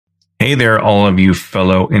Hey there, all of you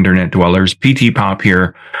fellow internet dwellers. PT Pop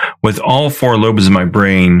here with all four lobes of my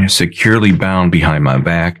brain securely bound behind my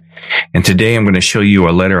back. And today I'm going to show you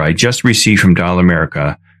a letter I just received from Dial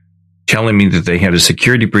America telling me that they had a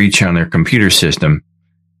security breach on their computer system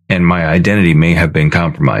and my identity may have been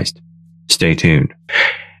compromised. Stay tuned.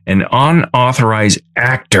 An unauthorized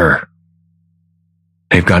actor.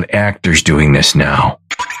 They've got actors doing this now.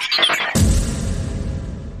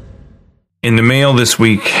 In the mail this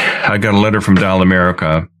week, I got a letter from Dial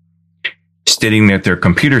America stating that their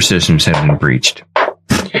computer systems had been breached.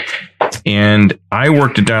 And I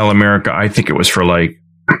worked at Dial America, I think it was for like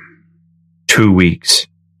 2 weeks.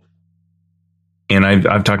 And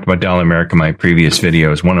I've talked about Dial America in my previous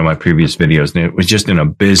videos, one of my previous videos, and it was just an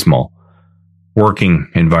abysmal working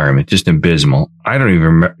environment, just abysmal. I don't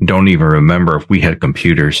even remember if we had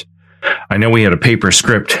computers. I know we had a paper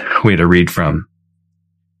script we had to read from.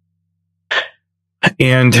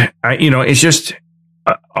 And it's just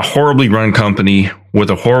a horribly run company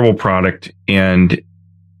with a horrible product. And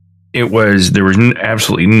there was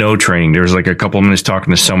absolutely no training. There was like a couple of minutes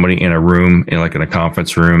talking to somebody in a room, in a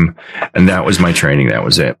conference room. And that was my training. That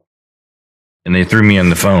was it. And they threw me on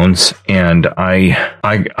the phones and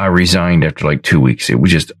I resigned after like 2 weeks. It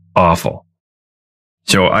was just awful.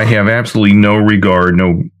 So I have absolutely no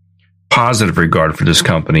positive regard for this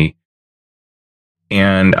company.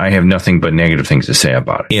 And I have nothing but negative things to say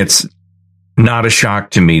about it. It's not a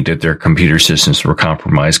shock to me that their computer systems were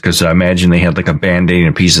compromised, because I imagine they had like a Band-Aid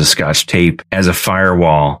and a piece of Scotch tape as a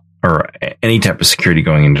firewall or any type of security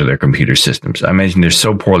going into their computer systems. I imagine they're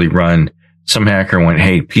so poorly run, some hacker went,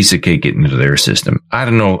 hey, piece of cake, get into their system. I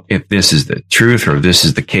don't know if this is the truth or if this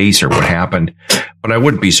is the case or what happened, but I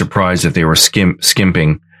wouldn't be surprised if they were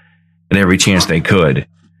skimping at every chance they could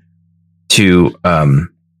to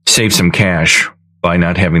save some cash by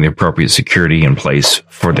not having the appropriate security in place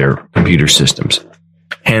for their computer systems.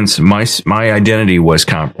 Hence, my identity was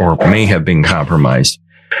may have been compromised.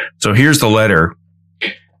 So here's the letter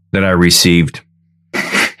that I received.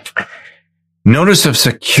 Notice of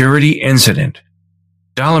security incident.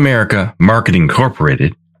 Dial America Marketing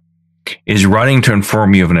Incorporated is writing to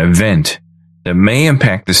inform you of an event that may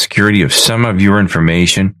impact the security of some of your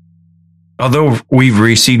information. Although we've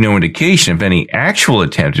received no indication of any actual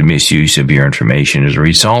attempted misuse of your information as a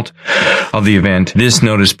result of the event, this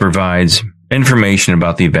notice provides information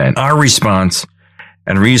about the event, our response,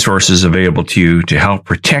 and resources available to you to help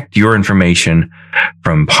protect your information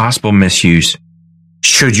from possible misuse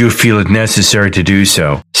should you feel it necessary to do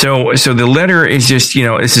so. So the letter is just,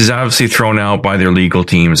 this is obviously thrown out by their legal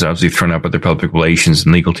team, it's obviously thrown out by their public relations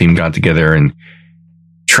and legal team got together and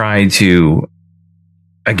tried to,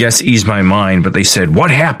 I guess, ease my mind, but they said,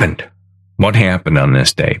 what happened? What happened on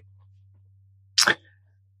this day?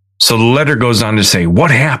 So the letter goes on to say,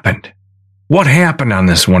 what happened? What happened on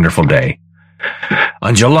this wonderful day?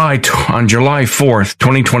 On July 4th,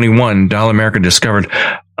 2021, Dial America discovered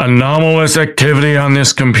anomalous activity on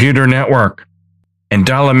this computer network. And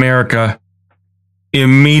Dial America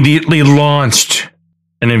immediately launched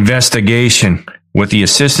an investigation with the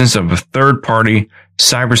assistance of a third-party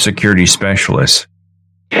cybersecurity specialist.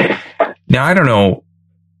 Now, I don't know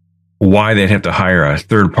why they'd have to hire a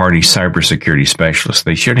third-party cybersecurity specialist.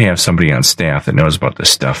 They should have somebody on staff that knows about this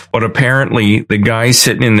stuff. But apparently, the guy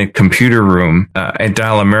sitting in the computer room at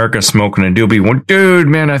Dial America smoking a doobie went, dude,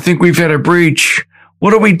 man, I think we've had a breach.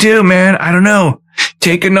 What do we do, man? I don't know.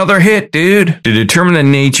 Take another hit, dude. To determine the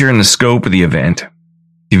nature and the scope of the event,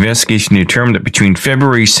 the investigation determined that between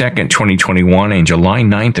February 2nd, 2021 and July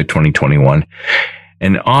 9th of 2021,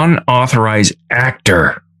 an unauthorized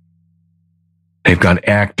actor. They've got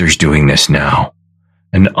actors doing this now.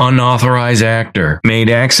 An unauthorized actor made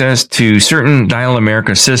access to certain Dial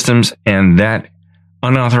America systems, and that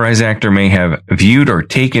unauthorized actor may have viewed or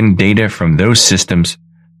taken data from those systems.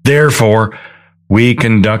 Therefore, we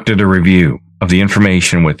conducted a review of the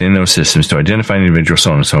information within those systems to identify individuals,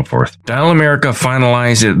 so on and so forth. Dial America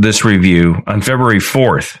finalized this review on February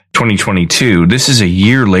 4th, 2022. This is a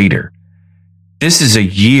year later. This is a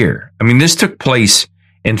year. I mean, this took place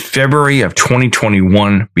in February of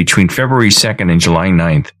 2021, between February 2nd and July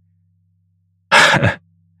 9th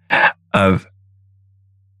of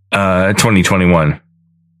 2021.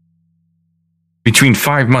 Between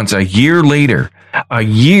 5 months, a year later,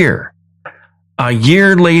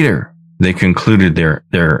 they concluded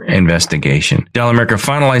their investigation. Dial America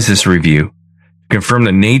finalized this review to confirm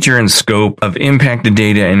the nature and scope of impacted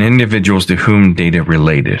data and individuals to whom data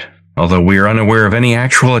related. Although we are unaware of any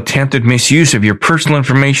actual attempted misuse of your personal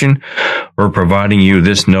information, we're providing you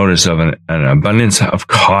this notice of an abundance of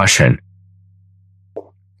caution.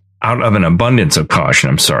 Out of an abundance of caution,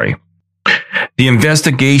 The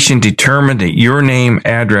investigation determined that your name,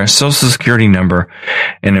 address, social security number,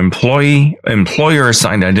 and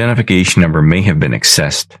employer-assigned identification number may have been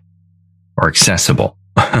accessed or accessible.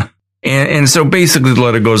 And so basically the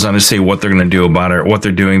letter goes on to say what they're going to do about it, what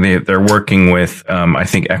they're doing. They're working with, I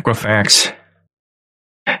think, Equifax.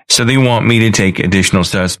 So they want me to take additional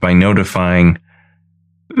steps by notifying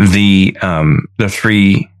the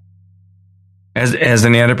three as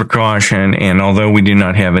an added precaution. And although we do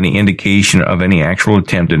not have any indication of any actual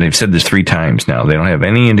attempt, and they've said this 3 times now, they don't have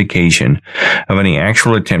any indication of any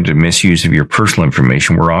actual attempted misuse of your personal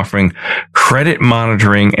information. We're offering credit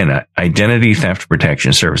monitoring and identity theft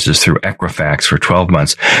protection services through Equifax for 12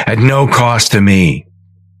 months at no cost to me.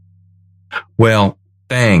 Well,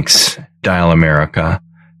 thanks, Dial America.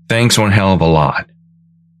 Thanks one hell of a lot.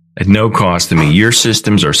 At no cost to me. Your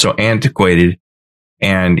systems are so antiquated,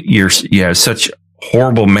 and you have such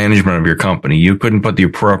horrible management of your company. You couldn't put the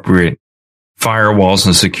appropriate firewalls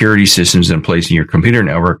and security systems in place in your computer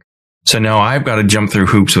network. So now I've got to jump through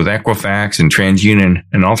hoops with Equifax and TransUnion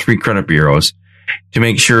and all 3 credit bureaus to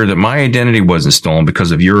make sure that my identity wasn't stolen because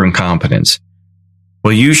of your incompetence.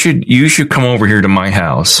 Well, you should come over here to my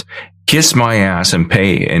house, kiss my ass, and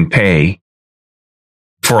pay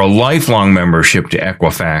for a lifelong membership to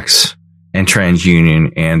Equifax and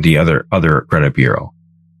TransUnion and the other credit bureau.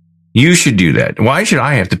 You should do that. Why should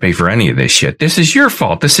I have to pay for any of this shit? This is your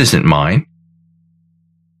fault. This isn't mine.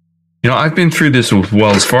 You know, I've been through this with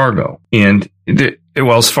Wells Fargo, and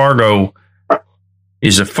Wells Fargo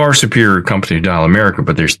is a far superior company to Dial America,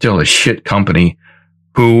 but they're still a shit company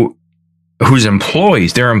whose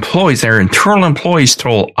employees, their internal employees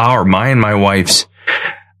stole mine and my wife's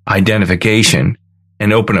identification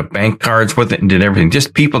and opened up bank cards with it and did everything.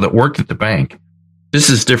 Just people that worked at the bank. This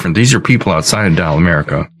is different. These are people outside of Dial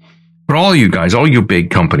America. But all you guys, all you big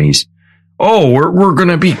companies, we're going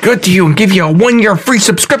to be good to you and give you a 1-year free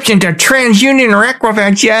subscription to TransUnion or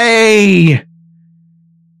Equifax. Yay!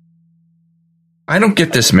 I don't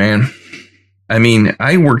get this, man. I mean,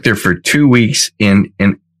 I worked there for 2 weeks, and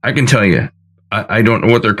I can tell you, I don't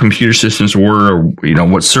know what their computer systems were, or, you know,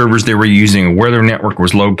 what servers they were using, or where their network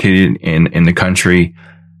was located in the country,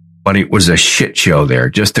 but it was a shit show there.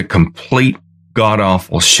 Just a complete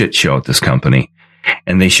god-awful shit show at this company,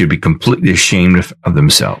 and they should be completely ashamed of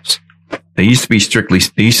themselves. They used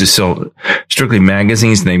to sell strictly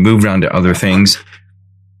magazines, and they moved on to other things.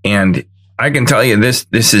 And I can tell you this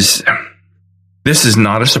is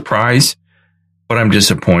not a surprise, but I'm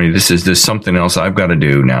disappointed. There's something else I've got to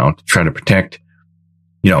do now to try to protect,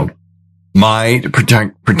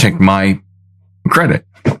 protect my credit.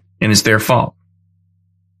 And it's their fault.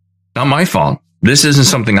 Not my fault. This isn't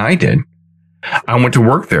something I did. I went to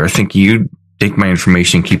work there thinking you'd take my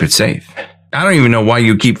information, keep it safe. I don't even know why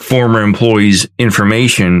you keep former employees'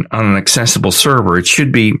 information on an accessible server. It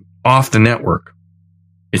should be off the network.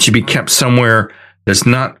 It should be kept somewhere that's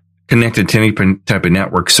not connected to any type of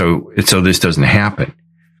network, so this doesn't happen,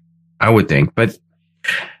 I would think. But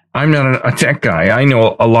I'm not a tech guy. I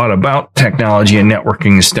know a lot about technology and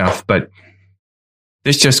networking and stuff, but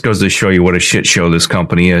this just goes to show you what a shit show this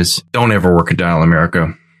company is. Don't ever work at Dial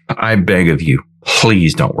America. I beg of you,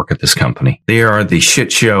 please don't work at this company. They are the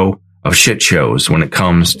shit show of shit shows when it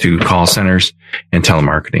comes to call centers and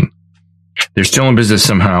telemarketing. They're still in business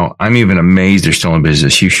somehow. I'm even amazed they're still in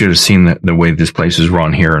business. You should have seen the way this place is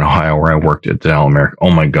run here in Ohio where I worked at Dial America. Oh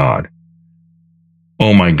my God.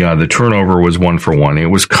 The turnover was 1 for 1. It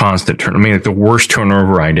was constant like the worst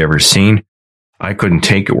turnover I'd ever seen. I couldn't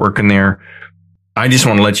take it working there. I just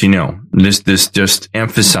want to let you know, this just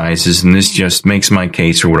emphasizes, and this just makes my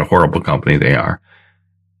case for what a horrible company they are.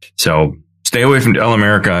 So stay away from Dial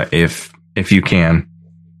America if you can.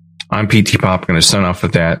 I'm PT Pop. I'm going to sign off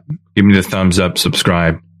with that. Give me the thumbs up,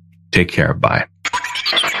 subscribe. Take care. Bye.